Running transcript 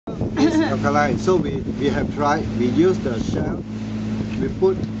is alkaline. So we have tried. We use the shell.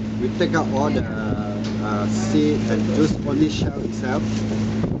 We take out all the seed and just only shell itself.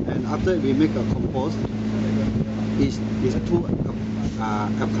 And after we make a compost, it's too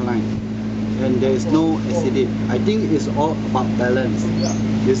alkaline, and there is no acidity. I think it's all about balance.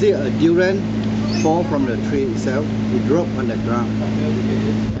 You see, a durian fall from the tree itself, it drop on the ground,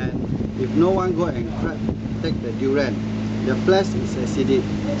 and if no one go and take the durian, the flesh is acidic,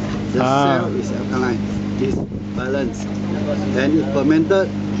 the shell is alkaline. It's balanced, and it fermented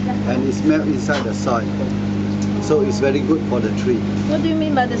and it melt inside the soil. So it's very good for the tree. What do you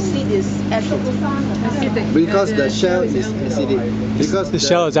mean by the seed is acidic? Because the shell is acidic. Because the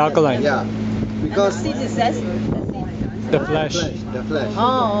shell is alkaline. Yeah. Because the seed is acid. The flesh. The flesh.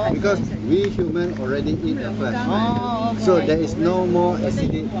 Oh, okay. Because we human already eat the flesh. Oh, okay. So there is no more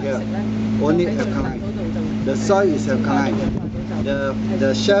acidity here. Only alkaline. The soil is alkaline.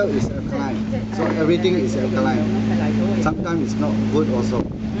 The shell is alkaline. So everything is alkaline. Sometimes it's not good also.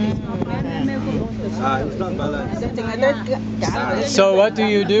 It's not balanced. So what do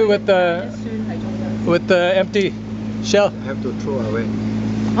you do with the empty shell? Have to throw away.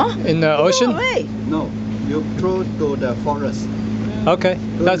 Huh? In the ocean? No, you throw to the forest. Okay,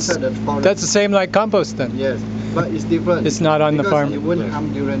 that's the same like compost then. Yes, but it's different. It's not on the farm. Because it wouldn't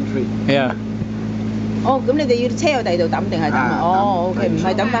harm durian tree. Yeah. 哦，咁你哋要車去第度抌定係抌啊？哦，OK，唔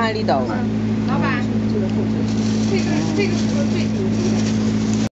係抌翻喺呢度。老闆，這個